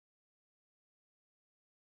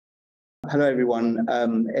Hello, everyone.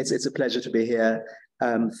 It's a pleasure to be here.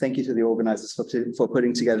 Thank you to the organizers for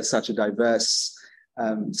putting together such a diverse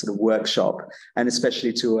sort of workshop, and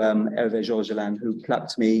especially to Hervé Georgelin, who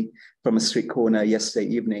plucked me from a street corner yesterday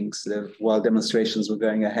evening, sort of while demonstrations were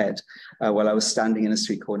going ahead, while I was standing in a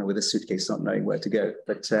street corner with a suitcase, not knowing where to go.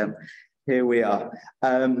 But here we are.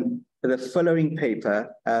 The following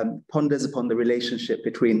paper ponders upon the relationship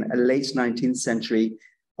between a late 19th century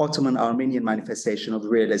Ottoman Armenian manifestation of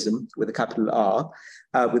realism, with a capital R,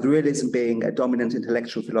 with realism being a dominant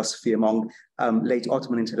intellectual philosophy among late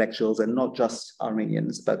Ottoman intellectuals, and not just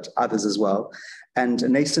Armenians, but others as well, and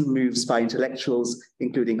nascent moves by intellectuals,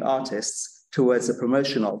 including artists, towards the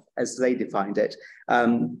promotion of, as they defined it,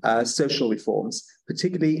 social reforms,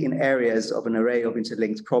 particularly in areas of an array of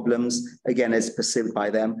interlinked problems, again, as perceived by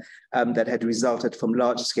them, that had resulted from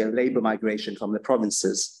large-scale labor migration from the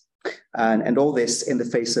provinces. And all this in the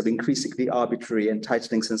face of increasingly arbitrary and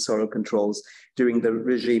tightening censorial controls during the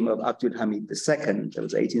regime of Abdul Hamid II, that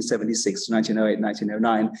was 1876 to 1908,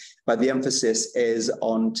 1909, but the emphasis is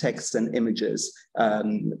on texts and images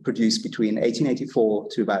produced between 1884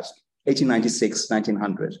 to about 1896,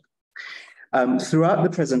 1900. Throughout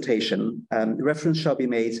the presentation, reference shall be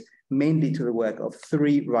made mainly to the work of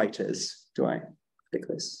three writers. Do I click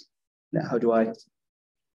this? Now, how do I?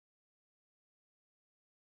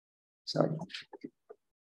 Sorry.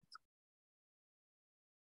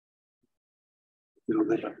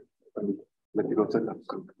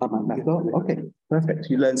 Okay, perfect.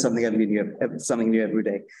 You learn something new every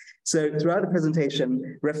day. So throughout the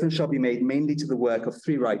presentation, reference shall be made mainly to the work of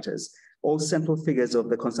three writers, all central figures of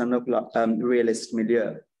the Constantinople realist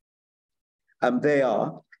milieu. They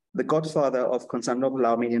are the godfather of Constantinople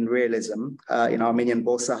Armenian realism, in Armenian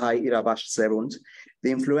Bosahai Irabash Zerunt,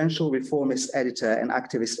 the influential reformist editor and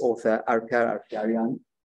activist author Arpyar Arpyarian,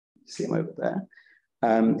 see him over there,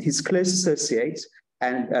 his close associate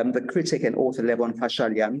and the critic and author Levon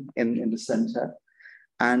Fashalian in the center,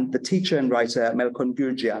 and the teacher and writer Melkon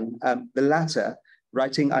Gurgian. The latter,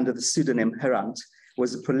 writing under the pseudonym Herant,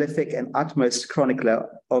 was a prolific and utmost chronicler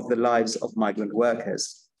of the lives of migrant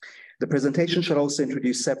workers. The presentation shall also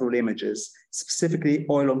introduce several images, specifically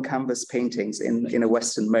oil on canvas paintings in a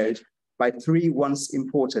Western mode, by three once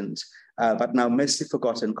important, but now mostly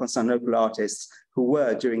forgotten Constantinople artists who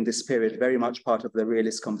were, during this period, very much part of the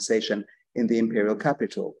realist conversation in the imperial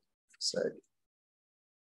capital. So,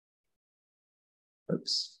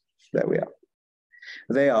 oops, there we are.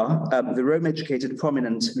 They are the Rome-educated,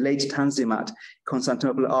 prominent, late Tanzimat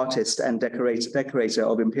Constantinople artist and decorator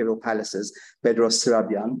of imperial palaces, Bedros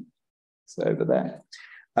Sirabian, so over there.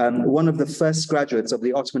 One of the first graduates of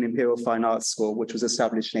the Ottoman Imperial Fine Arts School, which was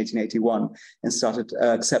established in 1881 and started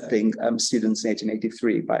accepting students in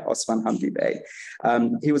 1883 by Osman Hamdi Bey.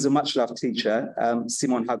 He was a much-loved teacher,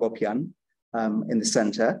 Simon Hagopian, in the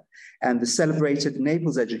center, and the celebrated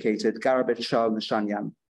Naples-educated Garabet Shah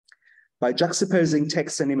Nishanyan. By juxtaposing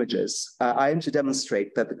text and images, I aim to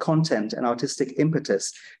demonstrate that the content and artistic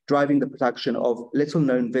impetus driving the production of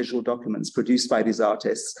little-known visual documents produced by these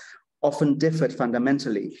artists often differed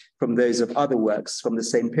fundamentally from those of other works from the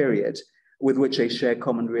same period, with which they share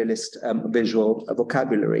common realist visual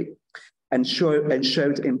vocabulary, and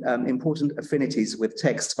showed important affinities with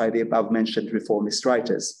texts by the above-mentioned reformist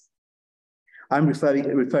writers. I'm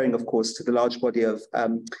referring, of course, to the large body of,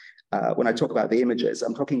 when I talk about the images,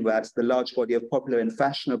 I'm talking about the large body of popular and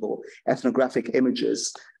fashionable ethnographic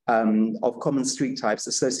images of common street types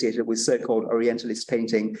associated with so-called Orientalist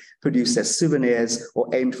painting produced as souvenirs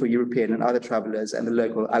or aimed for European and other travelers and the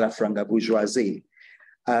local a la franga bourgeoisie.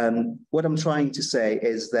 What I'm trying to say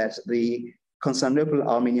is that the Constantinople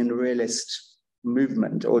Armenian realist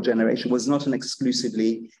movement or generation was not an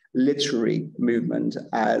exclusively literary movement,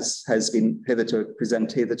 as has been hitherto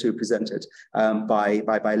presented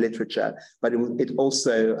by literature, but it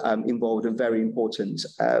also involved a very important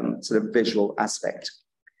sort of visual aspect.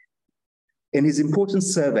 In his important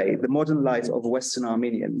survey, The Modern Life of Western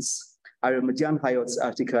Armenians, Arméniens Hayot's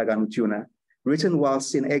Artiklaganutiuna, written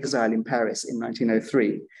whilst in exile in Paris in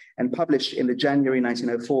 1903, and published in the January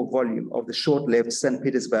 1904 volume of the short-lived St.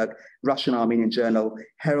 Petersburg Russian Armenian journal,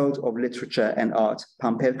 Herald of Literature and Art,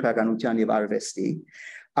 Pamper Kraganutian Arvesti,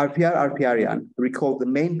 Arpyar Arpyarian recalled the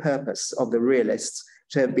main purpose of the realists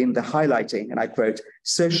to have been the highlighting, and I quote,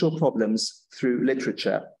 social problems through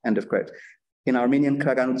literature, end of quote. In Armenian,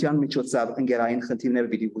 Kraganutian Michotzav Ngerain Khantivner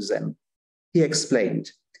Vidibuzem. He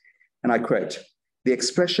explained, and I quote, the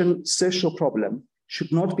expression social problem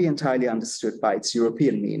should not be entirely understood by its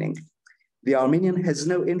European meaning. The Armenian has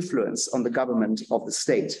no influence on the government of the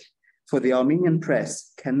state, for the Armenian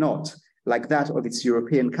press cannot, like that of its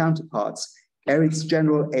European counterparts, ere its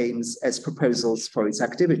general aims as proposals for its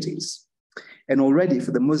activities. And already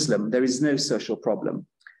for the Muslim, there is no social problem.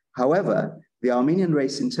 However, the Armenian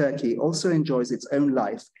race in Turkey also enjoys its own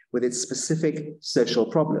life with its specific social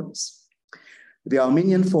problems. The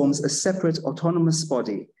Armenian forms a separate autonomous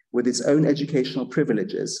body with its own educational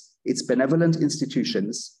privileges, its benevolent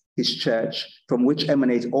institutions, his church, from which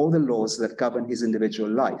emanate all the laws that govern his individual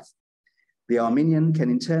life. The Armenian can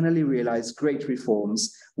internally realize great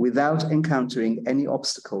reforms without encountering any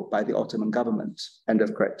obstacle by the Ottoman government, end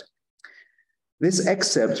of quote. This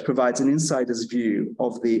excerpt provides an insider's view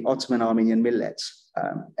of the Ottoman Armenian millet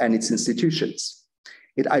and its institutions.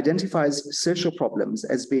 It identifies social problems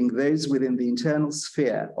as being those within the internal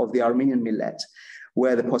sphere of the Armenian millet,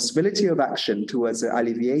 where the possibility of action towards their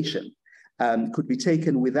alleviation could be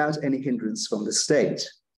taken without any hindrance from the state.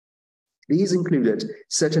 These included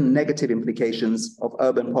certain negative implications of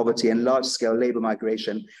urban poverty and large-scale labor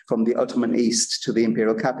migration from the Ottoman East to the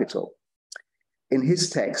imperial capital. In his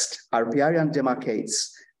text, Arpiarian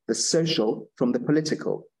demarcates the social from the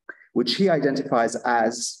political, which he identifies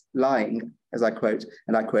as lying, as I quote,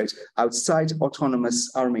 and I quote, outside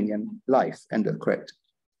autonomous Armenian life, end of quote.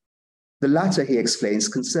 The latter, he explains,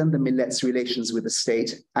 concern the millet's relations with the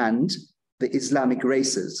state and the Islamic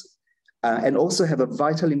races, and also have a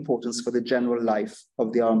vital importance for the general life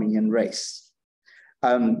of the Armenian race.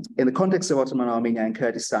 In the context of Ottoman Armenia and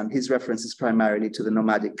Kurdistan, his reference is primarily to the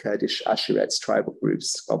nomadic Kurdish Ashirets tribal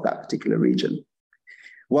groups of that particular region.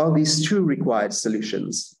 While these two required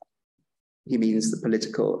solutions, he means the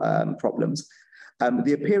political problems,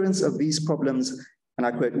 the appearance of these problems, and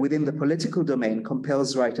I quote, within the political domain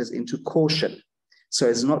compels writers into caution so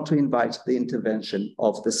as not to invite the intervention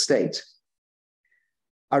of the state.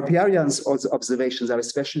 Arpiarian's observations are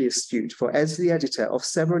especially astute, for as the editor of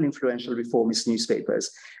several influential reformist newspapers,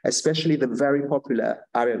 especially the very popular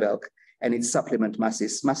Arevek and its supplement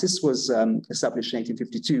Massis. Massis was established in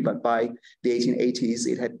 1852, but by the 1880s,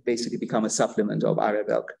 it had basically become a supplement of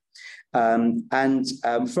Arevek. From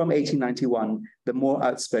 1891, the more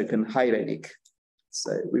outspoken Hayrenik.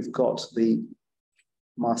 So we've got the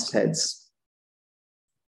mastheads.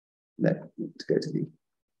 No, to go to the...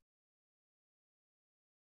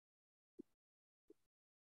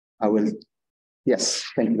 I will, yes,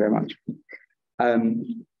 thank you very much.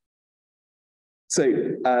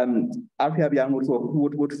 Arpiarian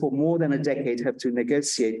would for more than a decade have to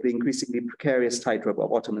negotiate the increasingly precarious tightrope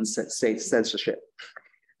of Ottoman state censorship.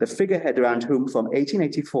 The figurehead around whom from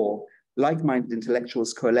 1884, like-minded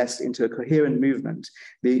intellectuals coalesced into a coherent movement,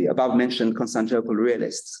 the above-mentioned Constantinople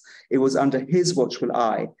realists, it was under his watchful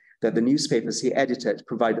eye that the newspapers he edited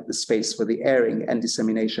provided the space for the airing and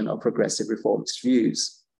dissemination of progressive reformist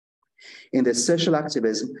views. In their social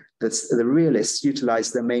activism, the realists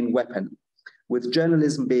utilized their main weapon, with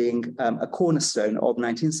journalism being a cornerstone of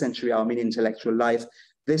 19th century Armenian intellectual life.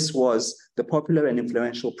 This was the popular and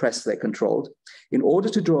influential press they controlled, in order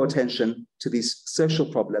to draw attention to these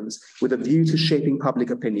social problems with a view to shaping public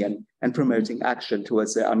opinion and promoting action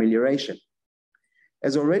towards their amelioration.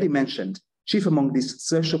 As already mentioned, chief among these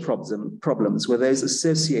social problems were those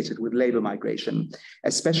associated with labor migration,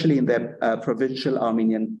 especially in their provincial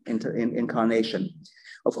Armenian incarnation.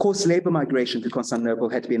 Of course, labor migration to Constantinople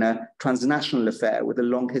had been a transnational affair with a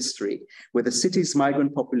long history, with the city's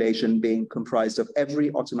migrant population being comprised of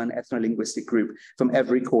every Ottoman ethno-linguistic group from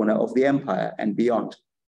every corner of the empire and beyond.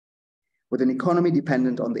 With an economy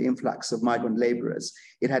dependent on the influx of migrant laborers,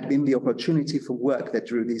 it had been the opportunity for work that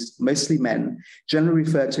drew these mostly men, generally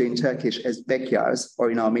referred to in Turkish as bekyars,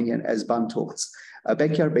 or in Armenian as bantughts.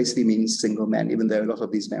 Bekyar basically means single men, even though a lot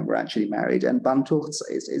of these men were actually married. And bantughts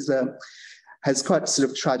has quite sort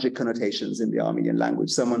of tragic connotations in the Armenian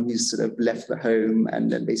language, someone who's sort of left the home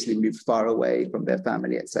and then basically moved far away from their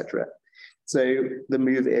family, etc. So the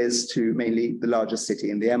move is to mainly the largest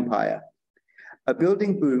city in the empire. A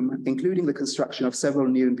building boom, including the construction of several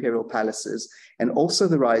new imperial palaces, and also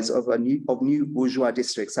the rise of new bourgeois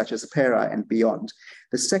districts such as Pera and beyond.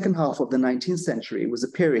 The second half of the 19th century was a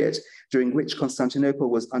period during which Constantinople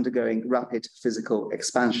was undergoing rapid physical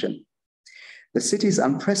expansion. The city's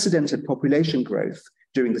unprecedented population growth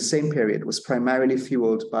during the same period was primarily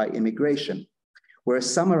fueled by immigration,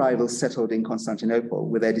 whereas some arrivals settled in Constantinople,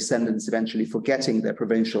 with their descendants eventually forgetting their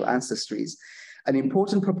provincial ancestries. An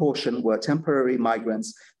important proportion were temporary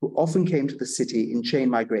migrants who often came to the city in chain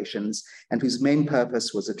migrations and whose main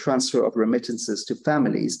purpose was a transfer of remittances to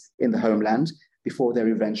families in the homeland before their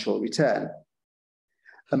eventual return.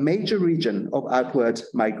 A major region of outward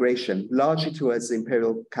migration, largely towards the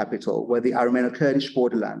imperial capital, were the Armeno-Kurdish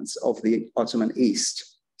borderlands of the Ottoman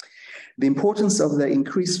East. The importance of the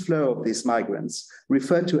increased flow of these migrants,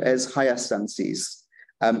 referred to as Hayastansis.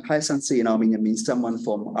 Hayastansi in Armenian means someone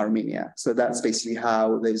from Armenia. So that's basically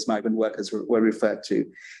how those migrant workers were referred to,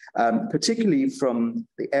 particularly from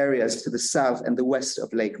the areas to the south and the west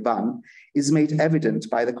of Lake Van, is made evident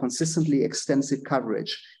by the consistently extensive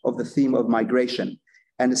coverage of the theme of migration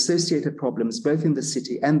and associated problems both in the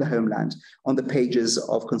city and the homeland on the pages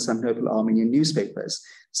of Constantinople Armenian newspapers,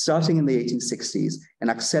 starting in the 1860s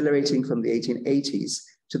and accelerating from the 1880s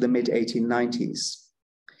to the mid-1890s.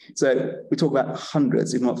 So we talk about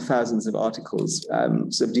hundreds, if not thousands of articles,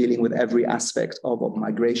 sort of dealing with every aspect of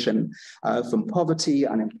migration, from poverty,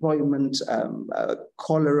 unemployment,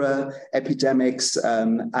 cholera, epidemics,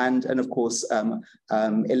 and of course,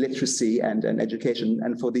 illiteracy and education.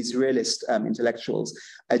 And for these realist intellectuals,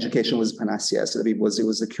 education was panacea, so it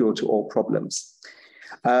was the cure to all problems.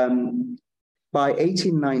 By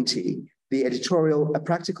 1890, the editorial, A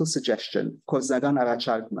Practical Suggestion, Koznagan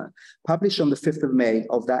Arachartma, published on the 5th of May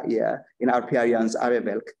of that year in Arpiaryan's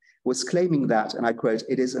Arevelk, was claiming that, and I quote,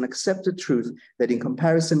 "It is an accepted truth that in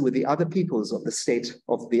comparison with the other peoples of the state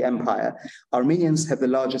of the empire, Armenians have the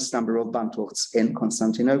largest number of Bantukhts in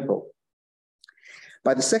Constantinople."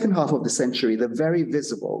 By the second half of the century, the very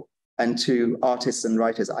visible and to artists and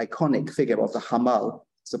writers iconic figure of the Hamal,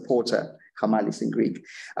 supporter, Hamalis in Greek,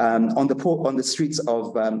 on the streets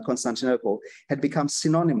of Constantinople had become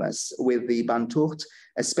synonymous with the Bantukht,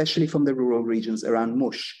 especially from the rural regions around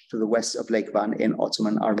Mush to the west of Lake Van in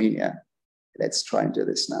Ottoman Armenia. Let's try and do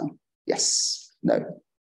this now. Yes, no,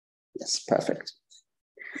 yes, perfect.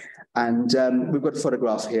 And we've got a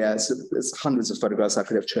photograph here. So there's hundreds of photographs I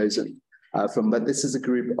could have chosen from, but this is a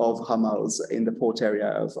group of Hamals in the port area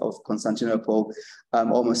of Constantinople,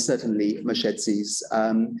 almost certainly Moshetsis.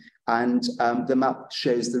 And the map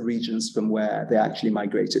shows the regions from where they actually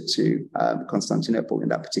migrated to Constantinople in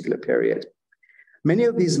that particular period. Many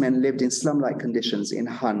of these men lived in slum-like conditions in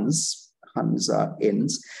Huns are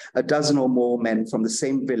inns, a dozen or more men from the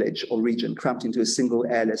same village or region cramped into a single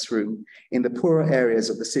airless room in the poorer areas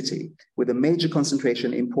of the city, with a major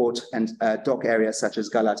concentration in port and dock areas such as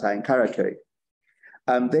Galata and Karaköy.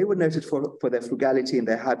 They were noted for their frugality in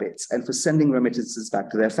their habits and for sending remittances back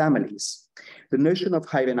to their families. The notion of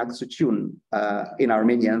hayvenak sutun in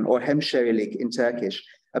Armenian or hemşerilik in Turkish,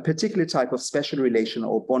 a particular type of special relation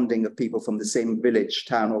or bonding of people from the same village,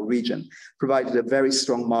 town, or region, provided a very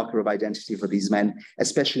strong marker of identity for these men,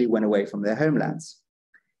 especially when away from their homelands.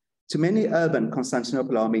 To many urban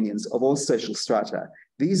Constantinople Armenians of all social strata,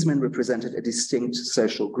 these men represented a distinct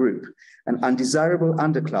social group, an undesirable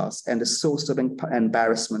underclass and a source of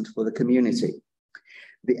embarrassment for the community.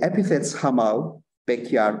 The epithets Hamal,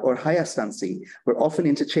 Bekyar, or Hayastansi were often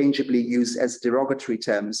interchangeably used as derogatory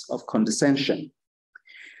terms of condescension.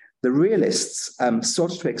 The realists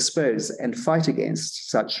sought to expose and fight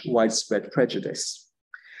against such widespread prejudice.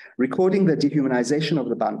 Recording the dehumanization of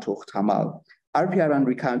the Bantukht Hamal, Arpiaran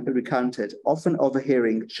recounted often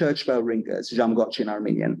overhearing church bell ringers, Jamgoch in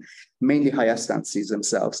Armenian, mainly Hayastansis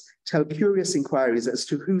themselves, tell curious inquiries as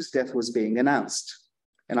to whose death was being announced.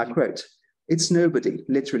 And I quote, "It's nobody,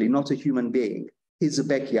 literally not a human being. He's a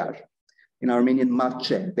Bekyar." In Armenian,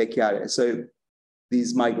 Marche, Bekyare. So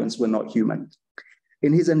these migrants were not human.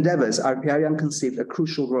 In his endeavors, Arpiaryan conceived a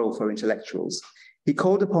crucial role for intellectuals. He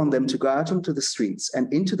called upon them to go out onto the streets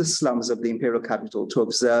and into the slums of the imperial capital to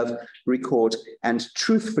observe, record, and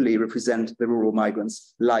truthfully represent the rural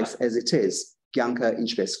migrants' life as it is, Gyanka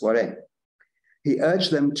inchbes vore. He urged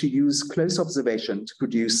them to use close observation to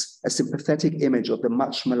produce a sympathetic image of the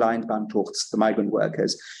much maligned Bantukhts, the migrant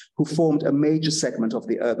workers, who formed a major segment of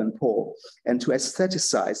the urban poor, and to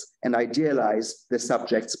aestheticize and idealize the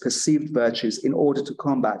subjects' perceived virtues in order to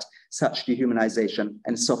combat such dehumanization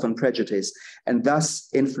and soften prejudice, and thus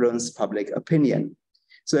influence public opinion.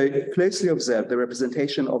 So closely observed, the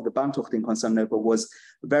representation of the Bantukht in Constantinople was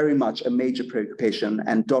very much a major preoccupation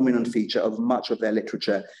and dominant feature of much of their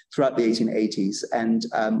literature throughout the 1880s and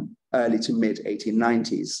early to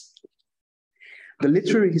mid-1890s. The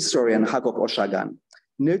literary historian Hagop Oshagan,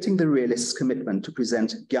 noting the realists' commitment to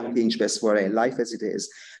present Gyanki inchbes vore, life as it is,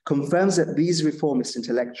 confirms that these reformist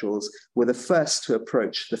intellectuals were the first to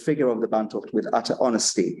approach the figure of the Bantukht with utter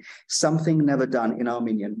honesty, something never done in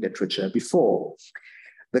Armenian literature before.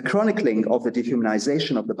 The chronicling of the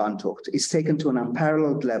dehumanization of the Bantukht is taken to an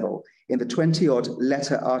unparalleled level in the 20-odd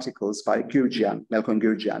letter articles by Gürcan, Melkon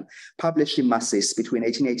Gürcan, published in Massis between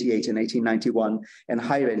 1888 and 1891, and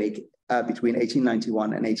Hayvenik between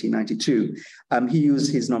 1891 and 1892. He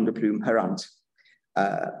used his nom de plume, Harant.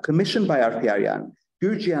 Commissioned by Arpiaryan,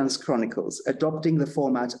 Gurdjian's chronicles, adopting the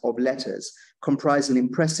format of letters, comprise an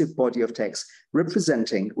impressive body of text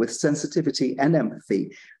representing with sensitivity and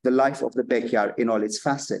empathy the life of the Bekyar in all its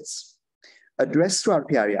facets. Addressed to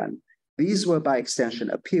Arpyarian, these were by extension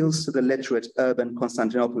appeals to the literate urban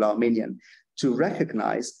Constantinople Armenian to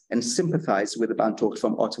recognize and sympathize with the Bantucht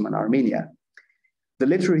from Ottoman Armenia. The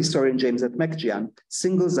literary historian James Etmekjian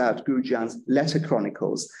singles out Gurdjian's letter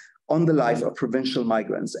chronicles on the life of provincial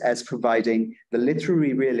migrants as providing the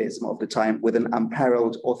literary realism of the time with an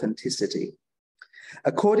unparalleled authenticity.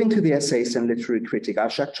 According to the essayist and literary critic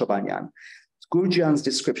Arshak Chobanyan, Gurdjian's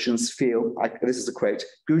descriptions feel, this is a quote,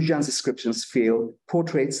 Gurdjian's descriptions feel,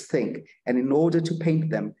 portraits think, and in order to paint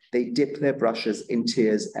them, they dip their brushes in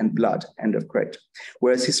tears and blood, end of quote.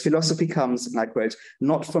 Whereas his philosophy comes, and I quote,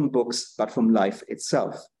 not from books, but from life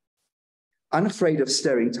itself. Unafraid of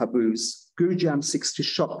stirring taboos, Gurdjian seeks to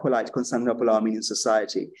shock polite Constantinople Armenian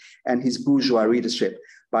society and his bourgeois readership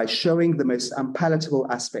by showing the most unpalatable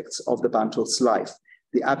aspects of the Bantucht's life,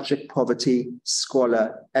 the abject poverty,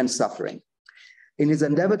 squalor, and suffering. In his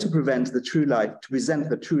endeavor to present the true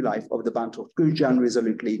life of the Bantucht, Gurdjian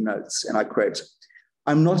resolutely notes, and I quote,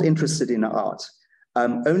 "I'm not interested in art.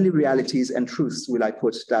 Only realities and truths will I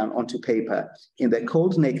put down onto paper in their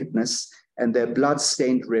cold nakedness and their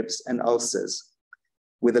blood-stained ribs and ulcers,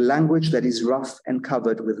 with a language that is rough and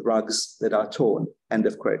covered with rugs that are torn," end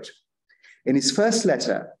of quote. In his first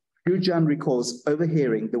letter, Gurdjian recalls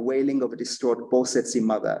overhearing the wailing of a distraught Borsetsi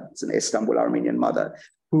mother, it's an Istanbul Armenian mother,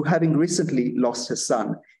 who, having recently lost her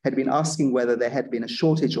son, had been asking whether there had been a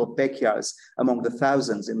shortage of Bekyars among the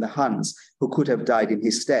thousands in the Huns who could have died in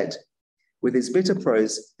his stead. With his bitter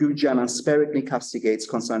prose, Gurdjian unsparingly castigates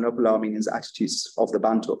Constantinople Armenians' attitudes of the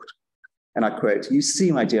Bantucht. And I quote, "You see,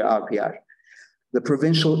 my dear Arpyar, the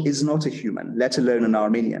provincial is not a human, let alone an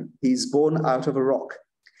Armenian. He is born out of a rock.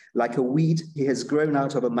 Like a weed, he has grown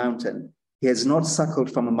out of a mountain. He has not suckled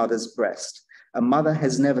from a mother's breast. A mother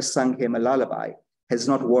has never sung him a lullaby, has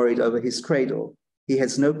not worried over his cradle. He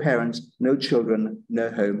has no parent, no children, no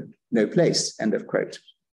home, no place," end of quote.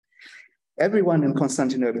 "Everyone in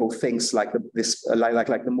Constantinople thinks like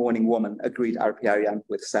the mourning woman," agreed Arpyarian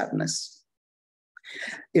with sadness.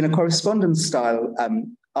 In a correspondence-style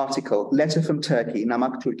article, Letter from Turkey,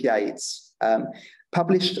 Namak Turkiyaits,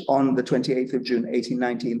 published on the 28th of June,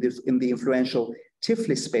 1890, in the influential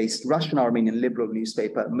Tiflis-based Russian-Armenian liberal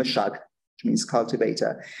newspaper, Mashag, which means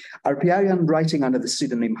cultivator, Arpyarian, writing under the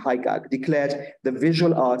pseudonym Haigag, declared the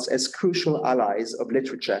visual arts as crucial allies of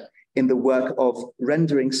literature in the work of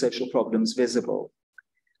rendering social problems visible.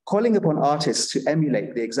 Calling upon artists to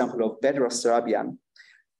emulate the example of Bedros Sarabian,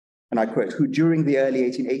 and I quote, who during the early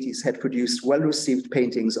 1880s had produced well-received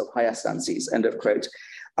paintings of hyacinths, end of quote,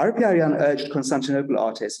 Arpyarian urged Constantinople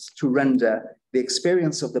artists to render the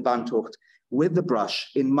experience of the Bantucht with the brush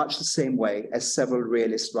in much the same way as several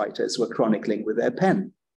realist writers were chronicling with their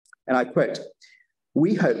pen. And I quote,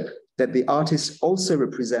 "We hope that the artist also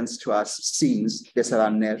represents to us scenes,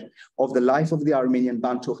 desaranner, of the life of the Armenian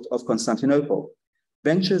Bantucht of Constantinople,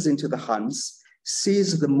 ventures into the Huns,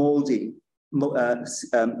 sees the moldy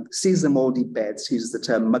beds, uses the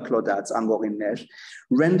term maklodats, angorinner,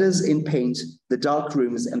 renders in paint the dark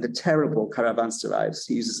rooms and the terrible caravanserais,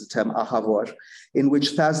 he uses the term ahavor, in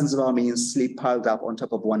which thousands of Armenians sleep piled up on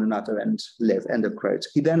top of one another and live," end of quote.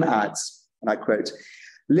 He then adds, and I quote,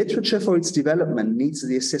 "Literature for its development needs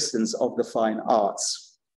the assistance of the fine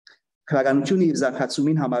arts.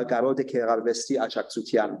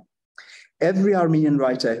 Every Armenian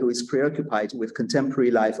writer who is preoccupied with contemporary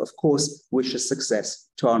life, of course, wishes success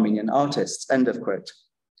to Armenian artists," end of quote.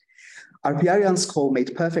 Arpyarian's call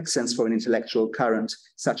made perfect sense for an intellectual current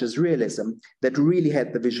such as realism that really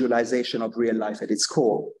had the visualization of real life at its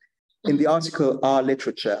core. In the article Our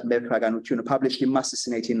Literature, published in Massis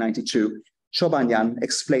in 1892, Chobanyan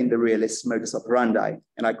explained the realist modus operandi,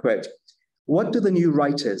 and I quote, "What do the new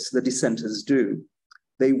writers, the dissenters, do?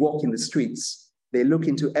 They walk in the streets. They look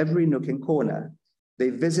into every nook and corner. They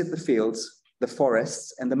visit the fields, the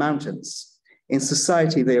forests, and the mountains. In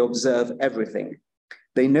society, they observe everything.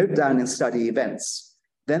 They note down and study events.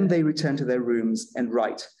 Then they return to their rooms and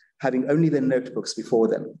write, having only their notebooks before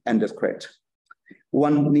them," end of quote.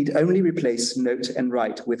 "One need only replace note and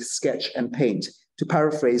write with sketch and paint," to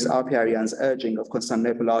paraphrase Arpyarian's urging of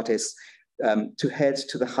Constantinople artists to head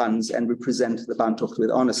to the Huns and represent the Bantucht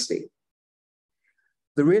with honesty.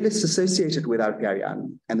 The realists associated with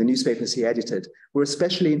Arpyarian and the newspapers he edited were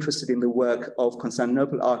especially interested in the work of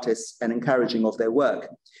Constantinople artists and encouraging of their work.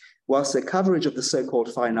 Whilst their coverage of the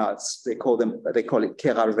so-called fine arts, they call it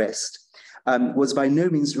Kerar Vest, was by no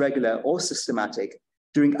means regular or systematic,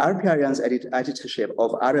 During Arpyarian's editorship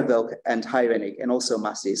of Aravelk and Hyrenik, and also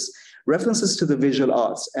Massis, references to the visual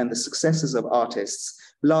arts and the successes of artists,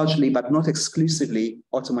 largely but not exclusively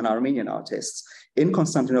Ottoman Armenian artists, in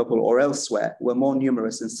Constantinople or elsewhere, were more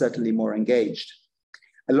numerous and certainly more engaged.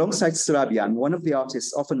 Alongside Sarabian, one of the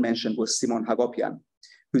artists often mentioned was Simon Hagopian,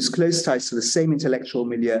 whose close ties to the same intellectual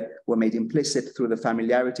milieu were made implicit through the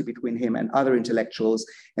familiarity between him and other intellectuals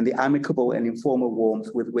and the amicable and informal warmth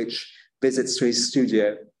with which visits to his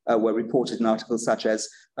studio were reported in articles such as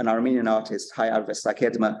An Armenian Artist, Hay Arvesta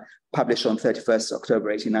Kedma, published on 31st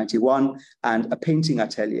October 1891, and A Painting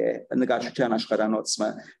Atelier, published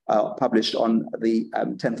on the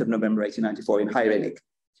 10th of November 1894 in Hyrenik.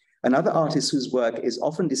 Another artist whose work is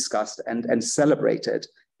often discussed and celebrated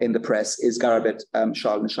in the press is Garabet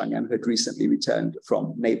Charles Nishanyan, who had recently returned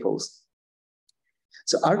from Naples.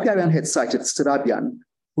 So Arpyarian had cited Sarabian,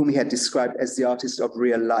 whom he had described as the artist of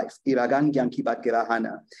real life, Iragan Yankibat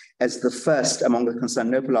Gerahana, as the first among the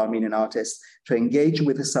Constantinople Armenian artists to engage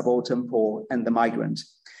with the subaltern poor and the migrant.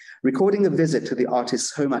 Recording a visit to the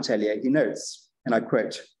artist's home atelier, he notes, and I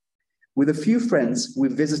quote, "With a few friends, we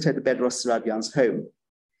visited Bedros Sarabian's home.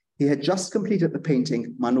 He had just completed the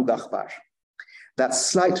painting Manug Akhbar. That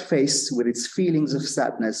slight face with its feelings of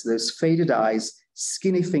sadness, those faded eyes,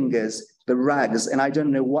 skinny fingers, the rags, and I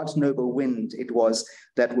don't know what noble wind it was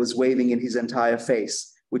that was waving in his entire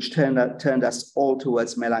face, which turned us all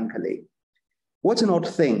towards melancholy. What an odd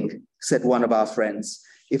thing," said one of our friends.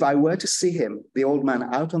 "If I were to see him, the old man,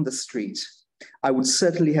 out on the street, I would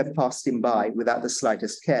certainly have passed him by without the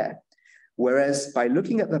slightest care. Whereas by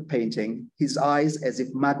looking at the painting, his eyes, as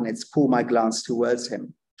if magnets, pull my glance towards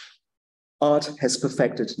him. Art has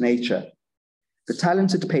perfected nature. The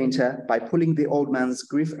talented painter, by pulling the old man's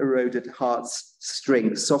grief-eroded heart's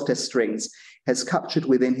strings, softest strings, has captured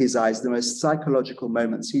within his eyes the most psychological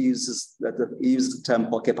moments. He uses the term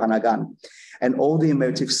Hokepanagan, and all the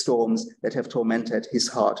emotive storms that have tormented his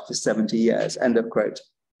heart for 70 years, end of quote.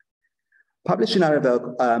 Published in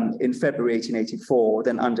Aravelk in February 1884,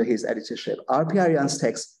 then under his editorship, Arpyarian's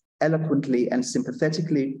text eloquently and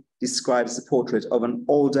sympathetically describes the portrait of an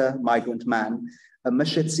older migrant man, a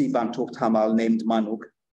Meshetzi Bantocht Hamal named Manuk,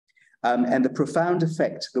 and the profound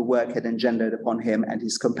effect the work had engendered upon him and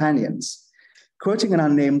his companions. Quoting an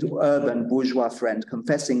unnamed urban bourgeois friend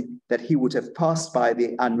confessing that he would have passed by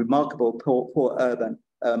the unremarkable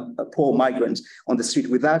poor migrant on the street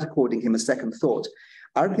without according him a second thought,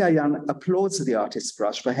 Arpyarian applauds the artist's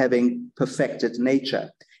brush for having perfected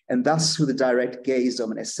nature, and thus through the direct gaze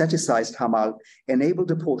of an aestheticized Hamal, enabled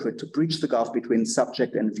the portrait to breach the gulf between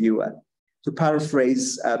subject and viewer. To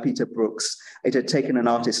paraphrase Peter Brooks, it had taken an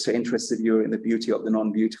artist to interest the viewer in the beauty of the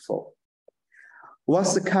non-beautiful.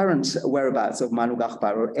 Whilst the current whereabouts of Manug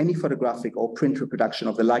Akhbar or any photographic or print reproduction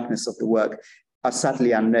of the likeness of the work are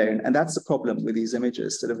sadly unknown, and that's the problem with these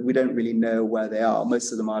images, that we don't really know where they are.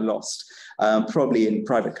 Most of them are lost, probably in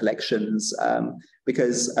private collections,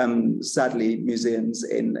 because sadly museums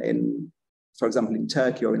in, for example, in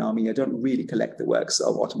Turkey or in Armenia don't really collect the works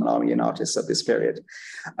of Ottoman Armenian artists of this period.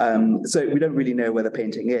 So we don't really know where the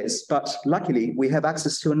painting is, but luckily we have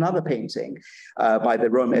access to another painting by the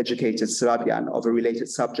Rome-educated Sarabian of a related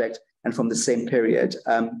subject and from the same period.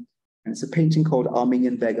 And it's a painting called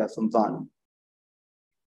Armenian Beggar from Van.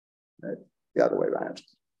 The other way around.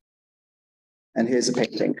 And here's a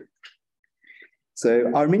painting.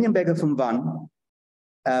 So Armenian Beggar from Van,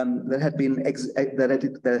 that had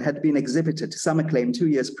been exhibited to some acclaim 2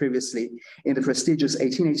 years previously in the prestigious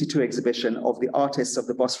 1882 exhibition of the Artists of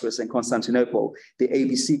the Bosphorus in Constantinople, the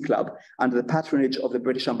ABC Club, under the patronage of the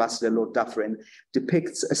British ambassador Lord Dufferin,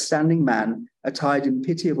 depicts a standing man attired in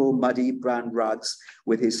pitiable, muddy brown rags,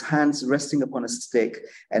 with his hands resting upon a stick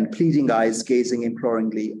and pleading eyes gazing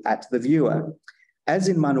imploringly at the viewer. As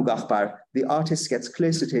in Manug Akhbar, the artist gets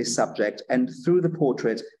closer to his subject and through the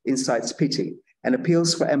portrait incites pity and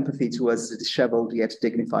appeals for empathy towards the disheveled yet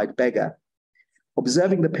dignified beggar.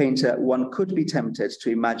 Observing the painter, one could be tempted to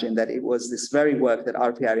imagine that it was this very work that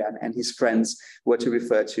Arpyarian and his friends were to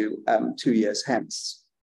refer to 2 years hence.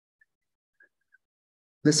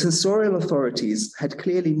 The censorial authorities had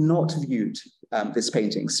clearly not viewed this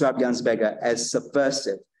painting, Sarabian's Beggar, as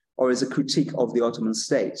subversive or as a critique of the Ottoman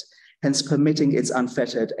state, hence permitting its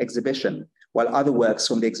unfettered exhibition, while other works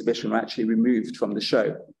from the exhibition were actually removed from the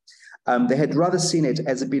show. They had rather seen it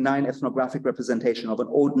as a benign ethnographic representation of an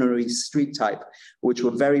ordinary street type, which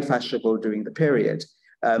were very fashionable during the period.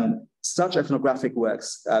 Such ethnographic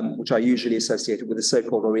works, which are usually associated with the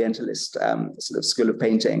so-called Orientalist sort of school of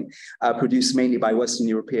painting, produced mainly by Western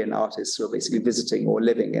European artists who were basically visiting or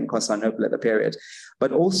living in Constantinople at the period.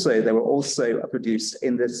 But also, they were also produced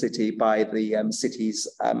in the city by the city's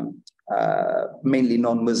mainly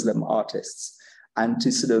non-Muslim artists. And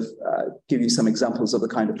to sort of give you some examples of the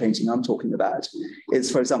kind of painting I'm talking about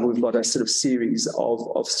is, for example, we've got a sort of series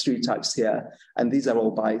of street types here, and these are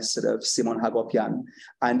all by sort of Simon Hagopian.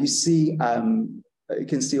 And you see, you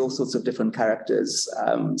can see all sorts of different characters,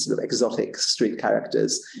 sort of exotic street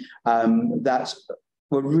characters that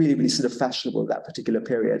were really, really sort of fashionable at that particular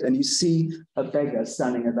period. And you see a beggar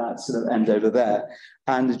standing at that sort of end over there.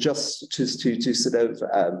 And just to sort of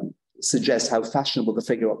suggest how fashionable the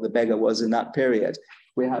figure of the beggar was in that period,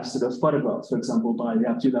 we have sort of photographs, for example, by the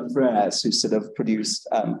Abdullah Frères, who sort of produced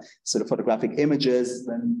sort of photographic images.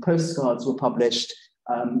 Then postcards were published,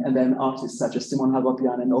 and then artists such as Simon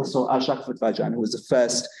Hagopian and also Ashak Futvajan, who was the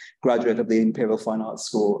first graduate of the Imperial Fine Arts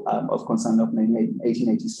School of Constantinople in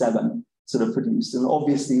 1887, sort of produced. And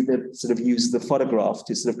obviously, they sort of used the photograph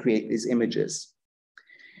to sort of create these images.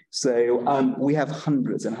 So we have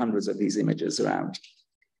hundreds and hundreds of these images around.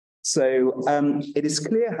 So it is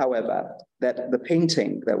clear, however, that the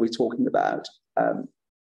painting that we're talking about,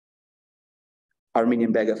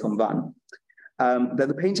 Armenian beggar from Van, that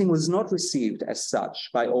the painting was not received as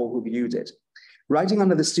such by all who viewed it. Writing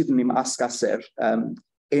under the pseudonym Askaser,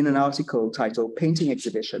 in an article titled Painting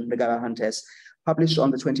Exhibition, Megarahantes, published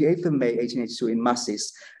on the 28th of May, 1882 in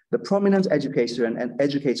Massis, the prominent educator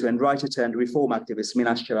and writer turned reform activist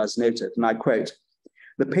Minas Cheras noted, and I quote,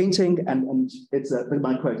 the painting, and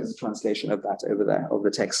my quote is a translation of that over there, of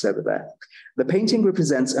the text over there. The painting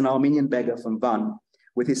represents an Armenian beggar from Van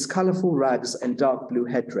with his colorful rags and dark blue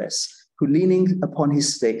headdress, who leaning upon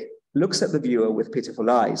his stick, looks at the viewer with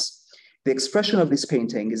pitiful eyes. The expression of this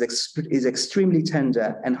painting is extremely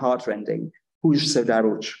tender and heartrending. Huj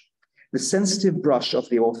Sevdaruch. The sensitive brush of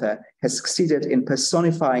the author has succeeded in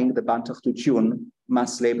personifying the Bantuchtutun,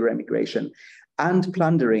 mass labor emigration, and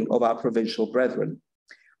plundering of our provincial brethren.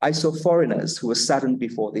 I saw foreigners who were saddened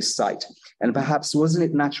before this sight, and perhaps wasn't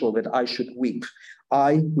it natural that I should weep,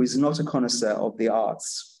 I who is not a connoisseur of the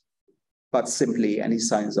arts, but simply, and he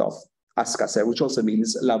signs off, Askase, which also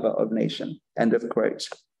means lover of nation, end of quote.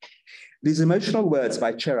 These emotional words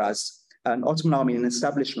by Cheras, an Ottoman Armenian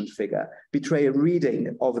establishment figure, betray a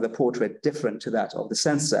reading of the portrait different to that of the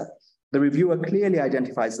censor. The reviewer clearly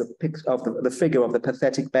identifies the figure of the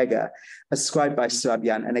pathetic beggar ascribed by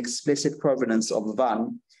Srabian an explicit provenance of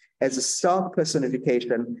Van as a stark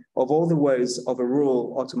personification of all the woes of a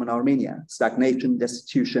rural Ottoman Armenia: stagnation,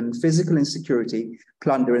 destitution, physical insecurity,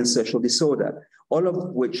 plunder, and social disorder, all of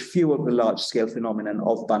which fuel the large-scale phenomenon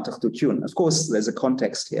of Bantuchtutun. Of course, there's a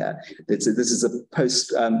context here. This is a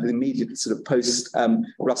the immediate sort of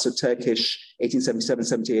post-Russo-Turkish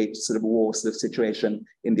 1877-78 sort of war sort of situation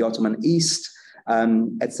in the Ottoman East,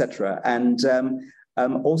 etc. And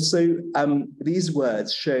also, these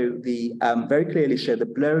words show very clearly show the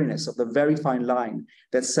blurriness of the very fine line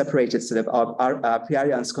that separated sort of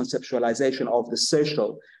Priarian's conceptualization of the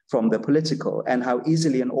social from the political, and how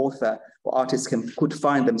easily an author or artist could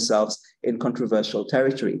find themselves in controversial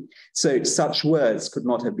territory. So such words could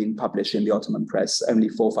not have been published in the Ottoman press only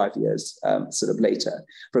 4 or 5 years sort of later.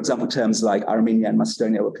 For example, terms like Armenia and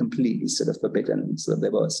Macedonia were completely sort of forbidden. So they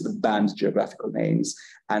were sort of banned geographical names,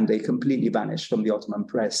 and they completely vanished from the Ottoman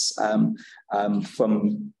press from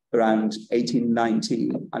around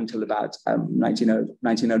 1890 until about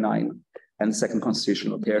 1909 and the Second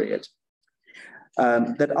Constitutional period.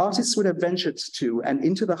 That artists would have ventured to and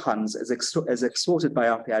into the Huns as extorted by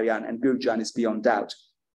Arparian and Gurjan is beyond doubt.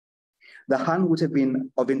 The Hun would have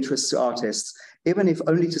been of interest to artists, even if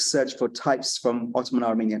only to search for types from Ottoman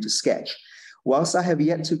Armenia to sketch. Whilst I have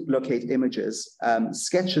yet to locate images,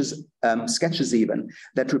 sketches even,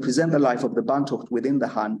 that represent the life of the Bantucht within the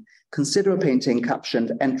Hun, consider a painting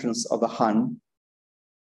captioned Entrance of the Hun,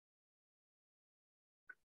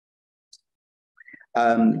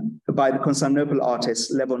 by the Constantinople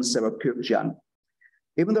artist Levon Serok-Kürkjian.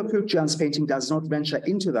 Even though Kürkjian's painting does not venture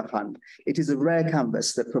into the Hun, it is a rare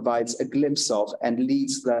canvas that provides a glimpse of and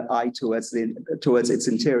leads the eye towards its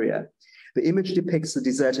interior. The image depicts the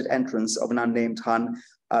deserted entrance of an unnamed Hun,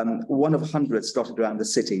 one of hundreds dotted around the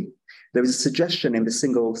city. There is a suggestion in the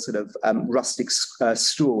single sort of rustic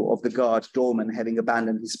stool of the guard doorman having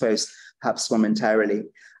abandoned his post, perhaps momentarily.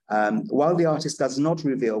 While the artist does not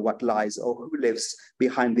reveal what lies or who lives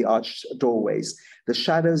behind the arched doorways, the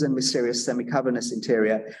shadows and mysterious semi-cavernous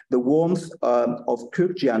interior, the warmth of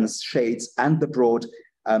Kürkjian's shades and the broad,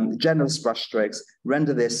 generous brushstrokes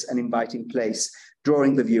render this an inviting place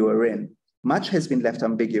drawing the viewer in. Much has been left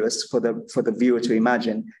ambiguous for the viewer to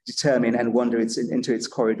imagine, determine, and wander into its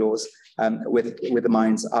corridors with the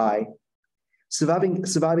mind's eye.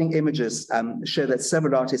 Surviving images show that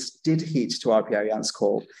several artists did heed to Arpiarian's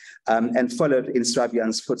call and followed in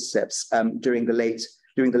Stravian's footsteps during the later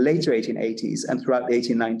 1880s and throughout the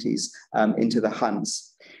 1890s into the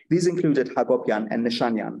Huns. These included Hagopian and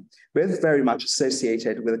Nishanyan, both very much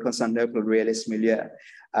associated with the Constantinople realist milieu,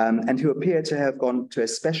 and who appear to have gone to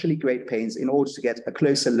especially great pains in order to get a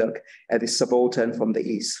closer look at the subaltern from the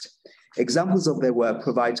east. Examples of their work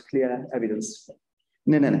provide clear evidence.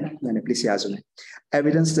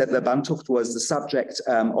 Evidence that the Bantucht was the subject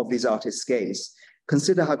of these artists' gaze.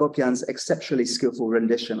 Consider Hagopian's exceptionally skillful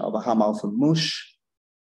rendition of a Hamal from Mush,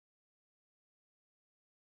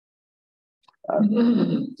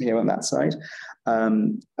 here on that side,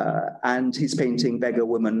 and his painting Beggar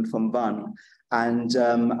Woman from Van, and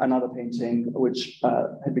another painting which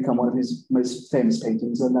had become one of his most famous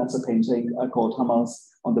paintings, and that's a painting called Hamals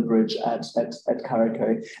on the Bridge at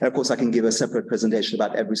Karaköy. And of course, I can give a separate presentation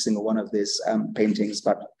about every single one of these paintings,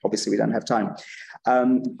 but obviously we don't have time.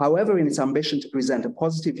 However, in its ambition to present a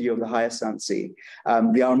positive view of the higher Sansi,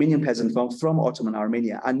 the Armenian peasant from Ottoman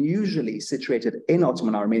Armenia, unusually situated in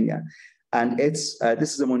Ottoman Armenia, and this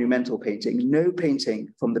is a monumental painting. No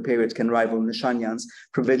painting from the period can rival Nishanyan's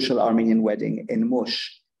provincial Armenian wedding in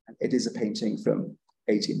Mush. It is a painting from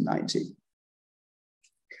 1890.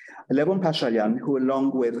 Levon Pashalyan, who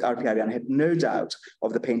along with Arpiarian had no doubt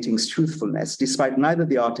of the painting's truthfulness, despite neither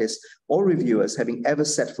the artist or reviewers having ever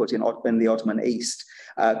set foot in the Ottoman East,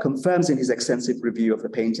 confirms in his extensive review of the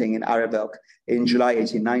painting in Arabelk in July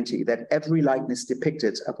 1890 that every likeness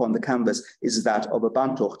depicted upon the canvas is that of a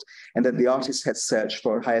Bantucht, and that the artist had searched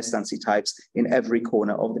for higher Sansi types in every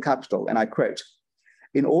corner of the capital. And I quote,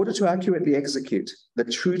 "In order to accurately execute the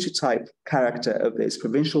true-to-type character of those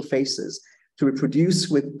provincial faces, to reproduce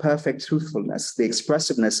with perfect truthfulness the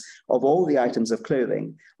expressiveness of all the items of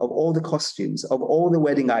clothing, of all the costumes, of all the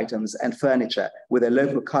wedding items and furniture with a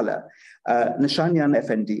local color, Nishanyan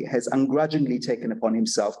Effendi has ungrudgingly taken upon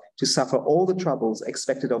himself to suffer all the troubles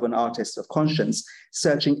expected of an artist of conscience,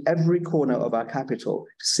 searching every corner of our capital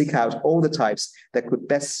to seek out all the types that could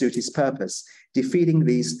best suit his purpose, defeating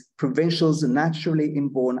these provincials' naturally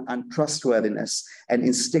inborn untrustworthiness and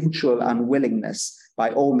instinctual unwillingness by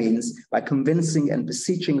all means, by convincing and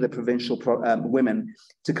beseeching the provincial women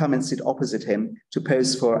to come and sit opposite him, to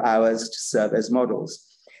pose for hours to serve as models.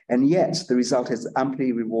 And yet the result has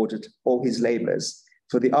amply rewarded all his labors.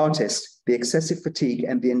 For the artist, the excessive fatigue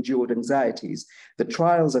and the endured anxieties, the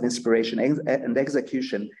trials of inspiration and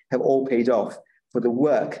execution have all paid off. For the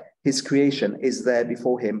work, his creation is there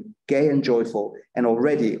before him, gay and joyful, and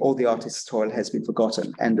already all the artist's toil has been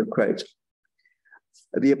forgotten." End of quote.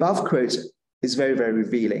 The above quote is very, very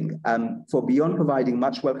revealing. For beyond providing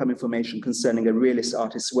much welcome information concerning a realist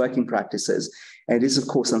artist's working practices, and it is of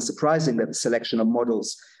course unsurprising that the selection of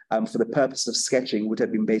models for the purpose of sketching would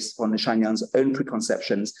have been based upon Nishanyan's own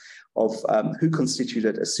preconceptions of who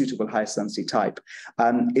constituted a suitable higher Sansi type.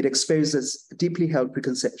 It exposes deeply held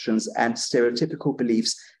preconceptions and stereotypical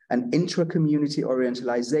beliefs and intra-community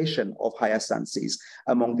orientalization of higher Sansis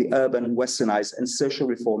among the urban, westernized, and social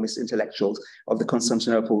reformist intellectuals of the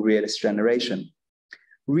Constantinople realist generation.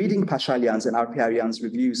 Reading Pashalyan's and Arpiarian's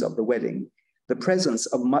reviews of the wedding, the presence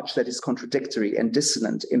of much that is contradictory and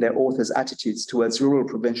dissonant in their authors' attitudes towards rural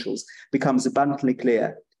provincials becomes abundantly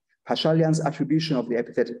clear. Pashalyan's attribution of the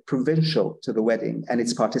epithet provincial to the wedding and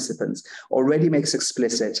its participants already makes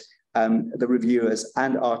explicit the reviewers'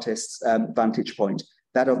 and artists' vantage point,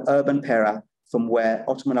 that of urban Pera, from where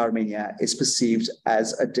Ottoman Armenia is perceived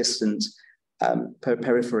as a distant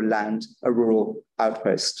peripheral land, a rural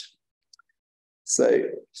outpost. So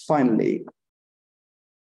finally,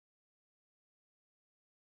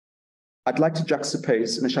 I'd like to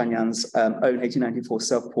juxtapose Nishanyan's own 1894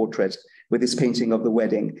 self-portrait with his painting of the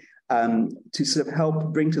wedding to sort of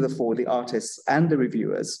help bring to the fore the artists and the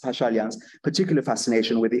reviewers, Pashalyan's particular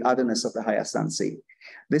fascination with the otherness of the higher Sansi.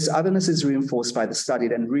 This otherness is reinforced by the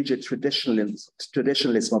studied and rigid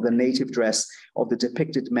traditionalism of the native dress of the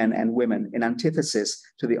depicted men and women, in antithesis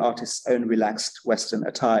to the artist's own relaxed Western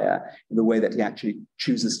attire, in the way that he actually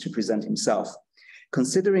chooses to present himself.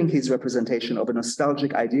 Considering his representation of a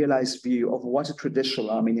nostalgic, idealized view of what a traditional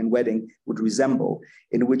Armenian wedding would resemble,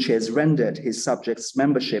 in which he has rendered his subjects'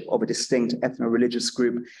 membership of a distinct ethno-religious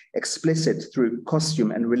group explicit through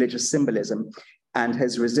costume and religious symbolism, and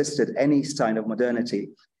has resisted any sign of modernity,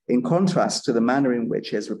 in contrast to the manner in which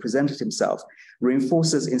he has represented himself,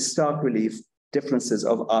 reinforces in stark relief differences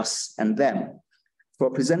of us and them. for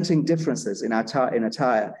presenting differences in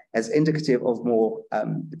attire as indicative of more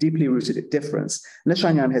deeply rooted difference,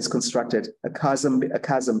 Neshanian has constructed a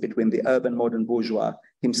chasm between the urban modern bourgeois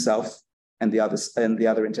himself and the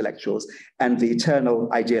other intellectuals, and the eternal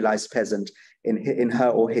idealized peasant in her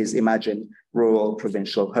or his imagined rural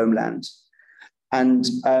provincial homeland. And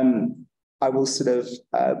I will sort of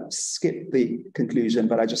skip the conclusion,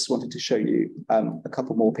 but I just wanted to show you a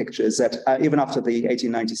couple more pictures that even after the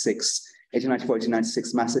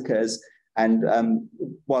 1894-1896 massacres, and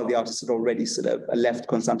while the artist had already sort of left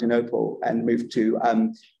Constantinople and moved to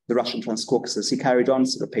the Russian Transcaucasus, he carried on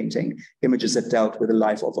sort of painting images that dealt with the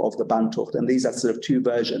life of the Bantucht. And these are sort of two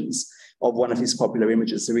versions of one of his popular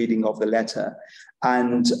images, the reading of the letter.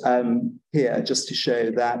 And here, just to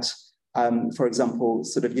show that, for example,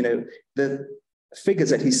 sort of, the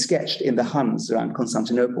figures that he sketched in the Huns around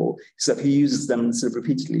Constantinople, so he uses them sort of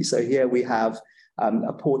repeatedly. So here we have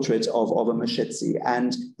a portrait of a Meshitsi,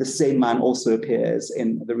 and the same man also appears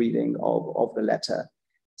in the reading of the letter.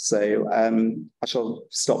 So I shall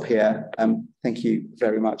stop here. Thank you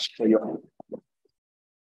very much for your help.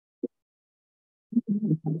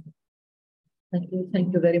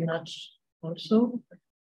 Thank you very much also.